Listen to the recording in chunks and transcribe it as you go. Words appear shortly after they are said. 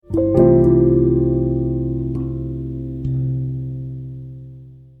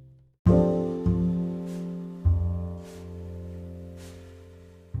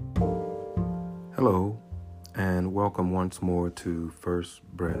once more to First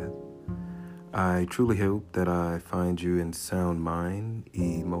Breath. I truly hope that I find you in sound mind,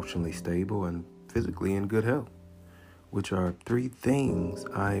 emotionally stable, and physically in good health, which are three things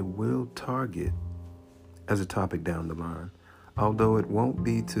I will target as a topic down the line. Although it won't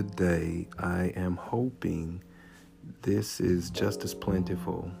be today, I am hoping this is just as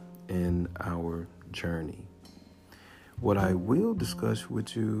plentiful in our journey. What I will discuss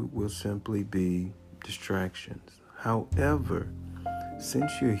with you will simply be distractions. However,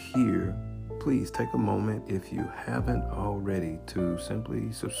 since you're here, please take a moment, if you haven't already, to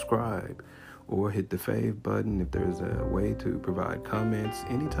simply subscribe or hit the fave button. If there's a way to provide comments,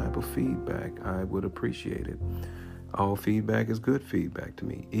 any type of feedback, I would appreciate it. All feedback is good feedback to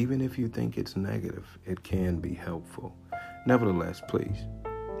me. Even if you think it's negative, it can be helpful. Nevertheless, please,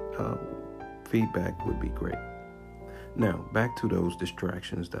 feedback would be great. Now, back to those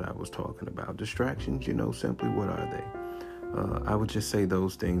distractions that I was talking about. Distractions, simply what are they? I would just say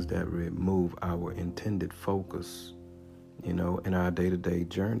those things that remove our intended focus, in our day-to-day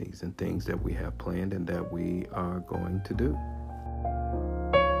journeys and things that we have planned and that we are going to do.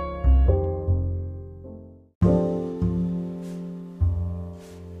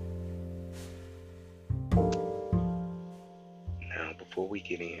 Now, before we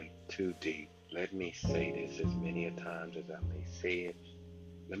get in too deep, let me say this as many a times as I may say it.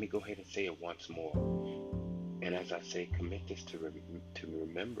 Let me go ahead and say it once more. And as I say, commit this to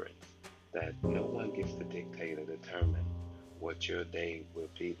remembrance, that no one gets to dictate or determine what your day will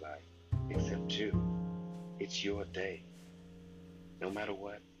be like except you. It's your day. No matter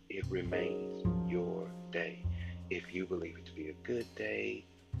what, it remains your day. If you believe it to be a good day,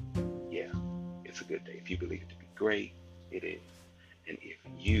 yeah, it's a good day. If you believe it to be great, it is. And if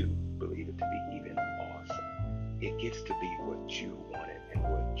you believe it to be even awesome, it gets to be what you wanted and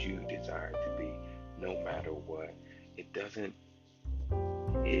what you desire to be, no matter what.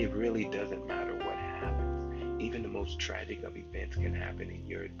 It really doesn't matter what happens. Even the most tragic of events can happen in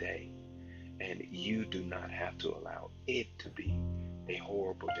your day. And you do not have to allow it to be a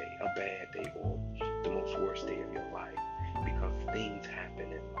horrible day, a bad day, or the most worst day of your life, because things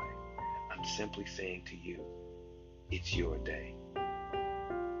happen in life. I'm simply saying to you, it's your day.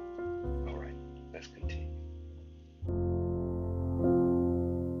 All right, let's continue.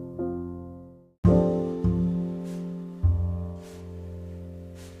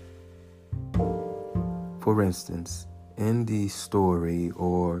 For instance, in the story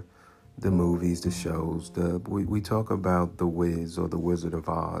or the movies, the shows, we talk about The Wiz or The Wizard of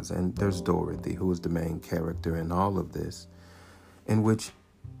Oz, and there's Dorothy, who is the main character in all of this, in which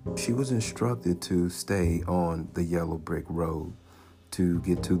she was instructed to stay on the yellow brick road to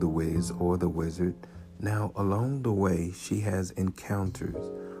get to the Wiz or the Wizard. Now, along the way, she has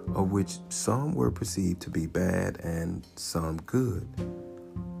encounters of which some were perceived to be bad and some good.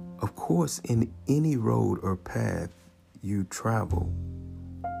 Of course, in any road or path you travel,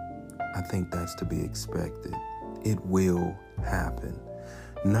 I think that's to be expected. It will happen.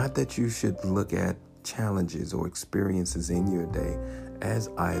 Not that you should look at challenges or experiences in your day as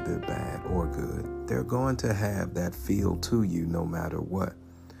either bad or good. They're going to have that feel to you no matter what.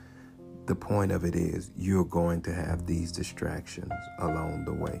 The point of it is you're going to have these distractions along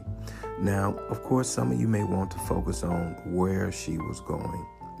the way. Now, of course, some of you may want to focus on where she was going,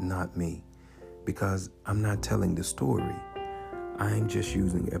 not me, because I'm not telling the story. I'm just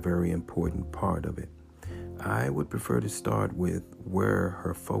using a very important part of it. I would prefer to start with where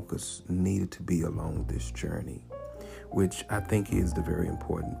her focus needed to be along this journey, which I think is the very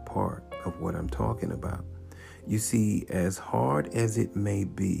important part of what I'm talking about. You see, as hard as it may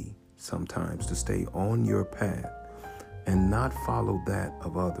be sometimes to stay on your path and not follow that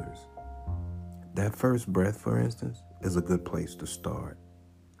of others, that first breath, for instance, is a good place to start.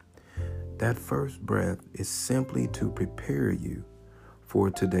 That first breath is simply to prepare you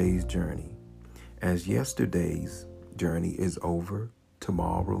for today's journey. As yesterday's journey is over,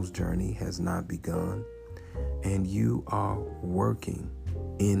 tomorrow's journey has not begun, and you are working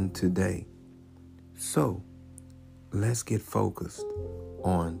in today. So, let's get focused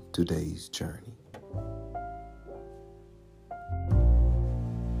on today's journey.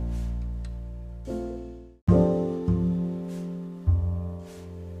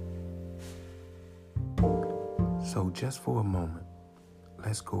 So just for a moment,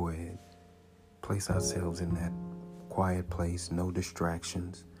 let's go ahead, place ourselves in that quiet place, no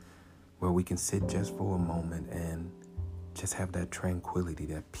distractions, where we can sit just for a moment and just have that tranquility,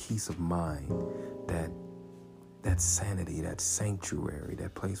 that peace of mind, that sanity, that sanctuary,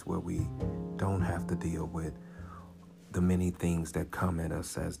 that place where we don't have to deal with the many things that come at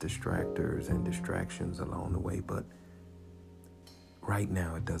us as distractors and distractions along the way, but right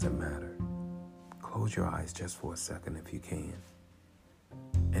now, it doesn't matter. Close your eyes just for a second if you can.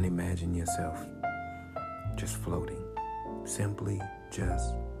 And imagine yourself just floating. Simply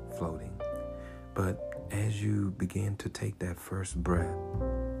just floating. But as you begin to take that first breath,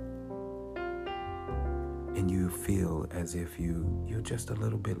 and you feel as if you're just a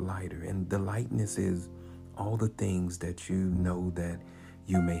little bit lighter. And the lightness is all the things that you know that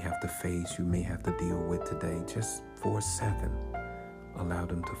you may have to face, you may have to deal with today. Just for a second, allow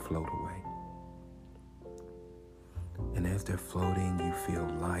them to float away. And as they're floating, you feel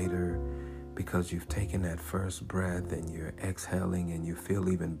lighter because you've taken that first breath and you're exhaling, and you feel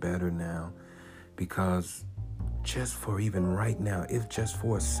even better now because just for even right now, if just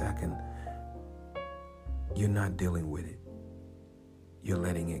for a second, you're not dealing with it. You're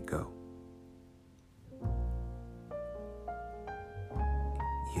letting it go.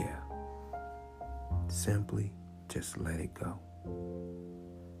 Yeah. Simply just let it go.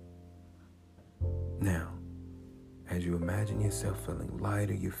 Now, as you imagine yourself feeling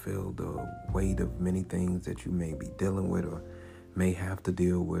lighter, you feel the weight of many things that you may be dealing with or may have to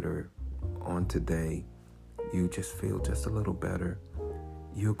deal with or on today. You just feel just a little better.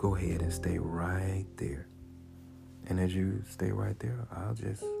 You'll go ahead and stay right there. And as you stay right there, I'll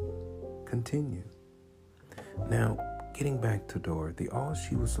just continue. Now, getting back to Dorothy, all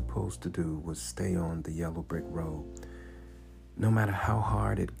she was supposed to do was stay on the yellow brick road. No matter how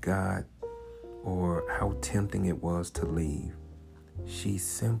hard it got or how tempting it was to leave, she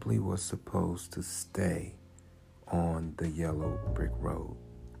simply was supposed to stay on the yellow brick road.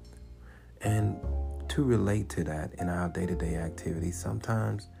 And to relate to that in our day-to-day activities,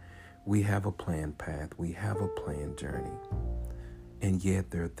 sometimes we have a planned path, we have a planned journey, and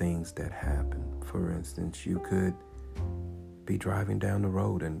yet there are things that happen. For instance, you could be driving down the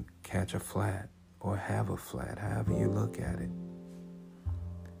road and catch a flat or have a flat, however you look at it.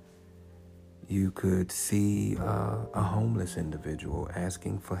 You could see a homeless individual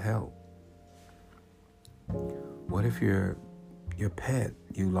asking for help. What if your pet,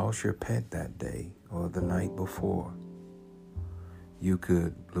 you lost your pet that day or the night before? You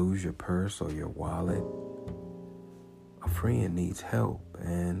could lose your purse or your wallet. A friend needs help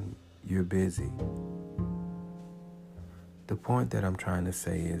and you're busy. The point that I'm trying to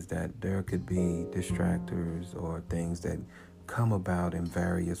say is that there could be distractors or things that come about in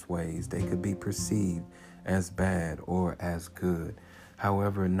various ways. They could be perceived as bad or as good.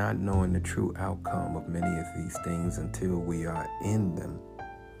 However, not knowing the true outcome of many of these things until we are in them,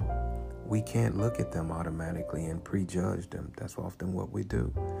 we can't look at them automatically and prejudge them. That's often what we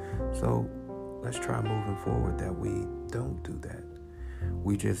do. So let's try moving forward that we don't do that.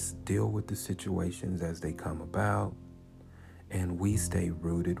 We just deal with the situations as they come about, and we stay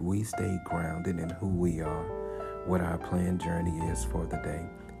rooted, we stay grounded in who we are, what our planned journey is for the day.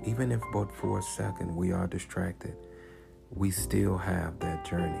 Even if but for a second we are distracted, we still have that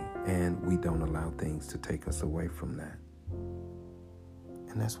journey, and we don't allow things to take us away from that.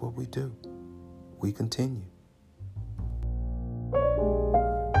 And that's what we do. We continue.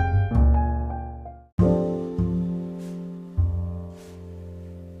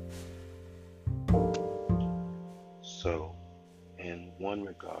 So, in one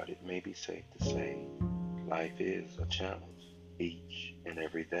regard, it may be safe to say life is a challenge each and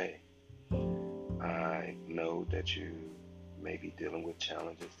every day. I know that you may be dealing with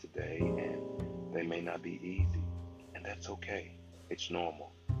challenges today, and they may not be easy, and that's okay. It's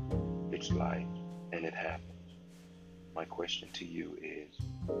normal. It's life, and it happens. My question to you is,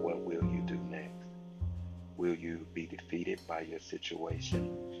 what will you do next? Will you be defeated by your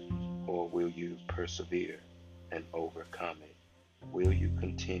situation, or will you persevere and overcome it? Will you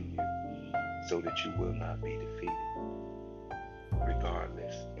continue so that you will not be defeated?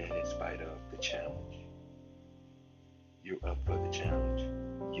 Regardless and in spite of the challenge, you're up for the challenge.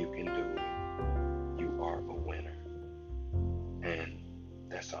 You can do it. You are a winner. And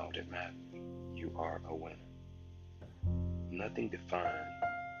that's all that matters. You are a winner. Nothing defined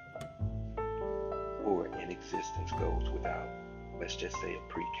or in existence goes without, let's just say,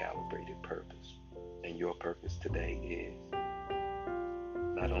 a pre-calibrated purpose. And your purpose today is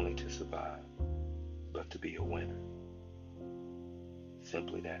not only to survive, but to be a winner.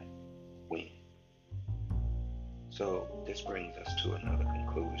 Simply that. Win. So this brings us to another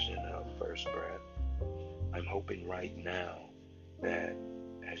conclusion of First Breath. I'm hoping right now that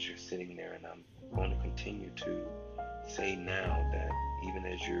as you're sitting there, and I'm going to continue to say now that even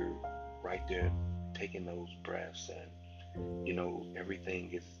as you're right there taking those breaths, and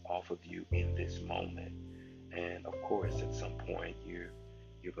everything is off of you in this moment, and of course at some point you're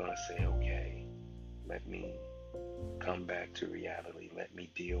going to say, okay, let me come back to reality. Let me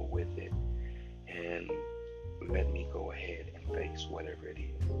deal with it, and let me go ahead and face whatever it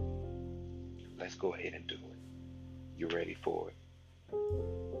is. Let's go ahead and do it. You're ready for it.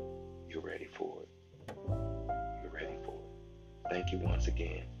 You're ready for it. You're ready for it. Thank you once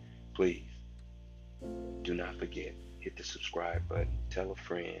again. Please do not forget, hit the subscribe button, tell a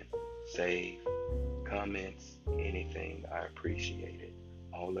friend, save, comments, anything. I appreciate it.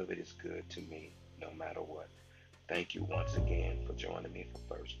 All of it is good to me, no matter what. Thank you once again for joining me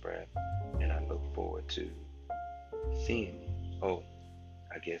for First Breath, and I look forward to seeing you. Oh,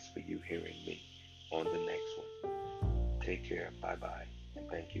 I guess for you hearing me on the next one. Take care. Bye-bye. And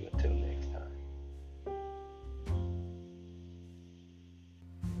thank you until next time.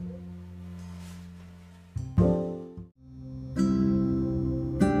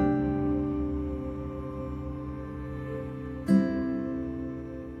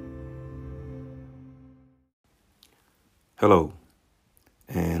 Hello,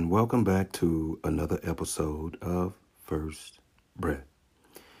 and welcome back to another episode of First Breath.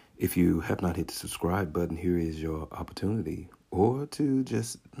 If you have not hit the subscribe button, here is your opportunity, or to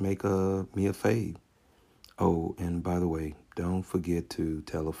just make me a fave. Oh, and by the way, don't forget to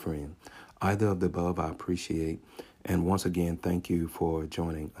tell a friend. Either of the above I appreciate. And once again, thank you for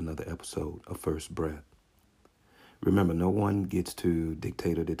joining another episode of First Breath. Remember, no one gets to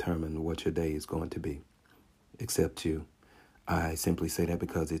dictate or determine what your day is going to be, except you. I simply say that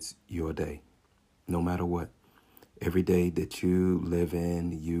because it's your day, no matter what. Every day that you live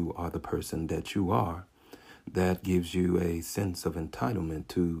in, you are the person that you are. That gives you a sense of entitlement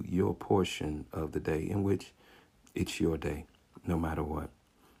to your portion of the day in which it's your day, no matter what.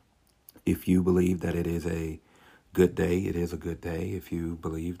 If you believe that it is a good day, it is a good day. If you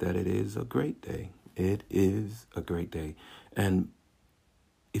believe that it is a great day, it is a great day. And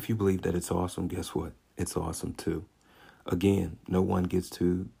if you believe that it's awesome, guess what? It's awesome too. Again, no one gets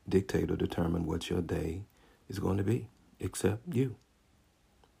to dictate or determine what your day is going to be except you.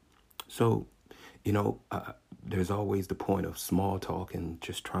 So, there's always the point of small talk and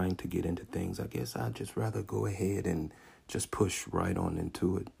just trying to get into things. I guess I'd just rather go ahead and just push right on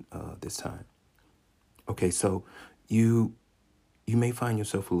into it this time. Okay, so you may find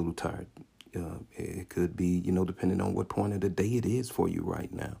yourself a little tired. It could be, depending on what point of the day it is for you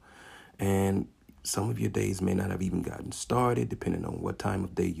right now. And some of your days may not have even gotten started, depending on what time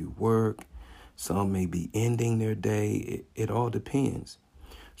of day you work. Some may be ending their day. It all depends.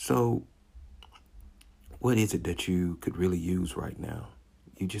 So what is it that you could really use right now?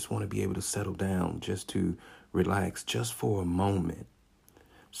 You just want to be able to settle down, just to relax, just for a moment.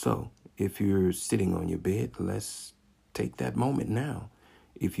 So if you're sitting on your bed, let's take that moment now.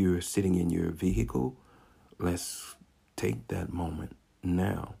 If you're sitting in your vehicle, let's take that moment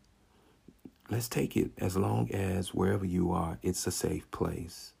now. Let's take it as long as wherever you are, it's a safe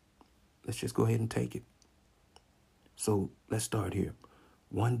place. Let's just go ahead and take it. So let's start here.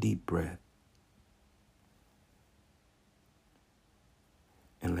 One deep breath.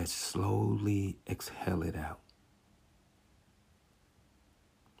 And let's slowly exhale it out.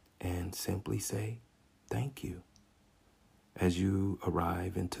 And simply say, thank you. As you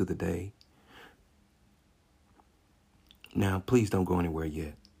arrive into the day. Now, please don't go anywhere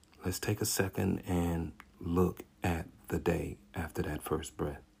yet. Let's take a second and look at the day after that first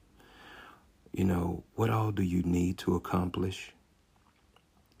breath. What all do you need to accomplish?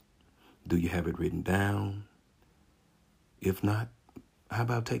 Do you have it written down? If not, how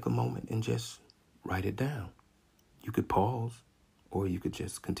about take a moment and just write it down? You could pause, or you could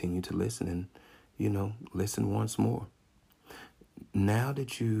just continue to listen and, listen once more. Now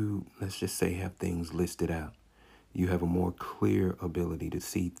that you, let's just say, have things listed out, you have a more clear ability to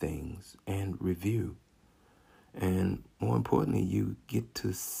see things and review. And more importantly, you get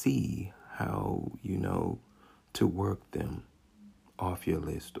to see how, to work them off your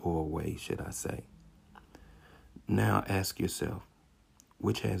list, or away, should I say. Now ask yourself,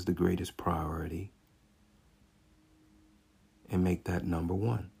 which has the greatest priority? And make that number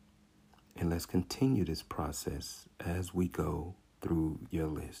one. And let's continue this process as we go through your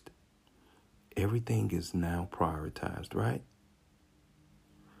list. Everything is now prioritized, right?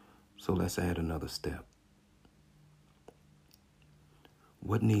 So let's add another step.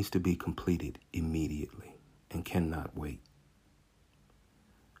 What needs to be completed immediately and cannot wait?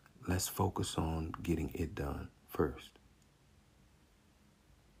 Let's focus on getting it done first.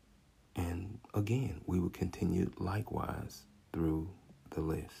 And again, we will continue likewise through the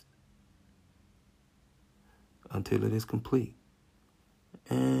list until it is complete.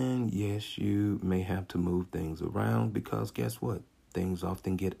 And yes, you may have to move things around because guess what? Things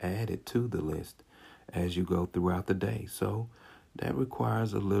often get added to the list as you go throughout the day. So that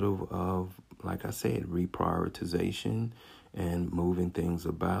requires a little of, like I said, reprioritization and moving things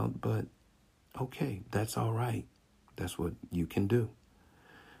about. But okay, that's all right. That's what you can do.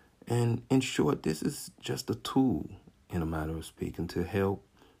 And in short, this is just a tool, in a matter of speaking, to help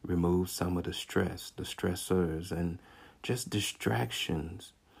remove some of the stress, the stressors, and just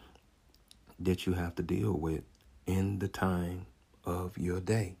distractions that you have to deal with in the time of your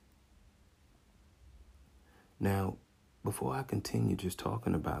day. Now, before I continue just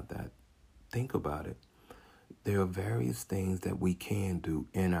talking about that, think about it. There are various things that we can do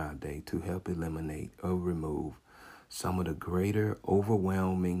in our day to help eliminate or remove some of the greater,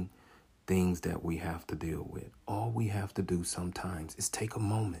 overwhelming things that we have to deal with. All we have to do sometimes is take a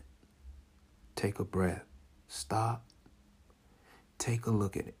moment, take a breath, stop, take a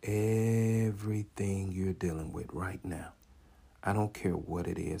look at everything you're dealing with right now. I don't care what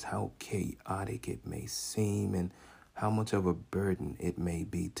it is, how chaotic it may seem, and how much of a burden it may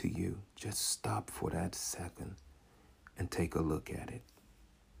be to you. Just stop for that second and take a look at it.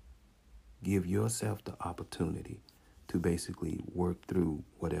 Give yourself the opportunity to basically work through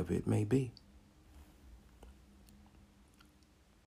whatever it may be.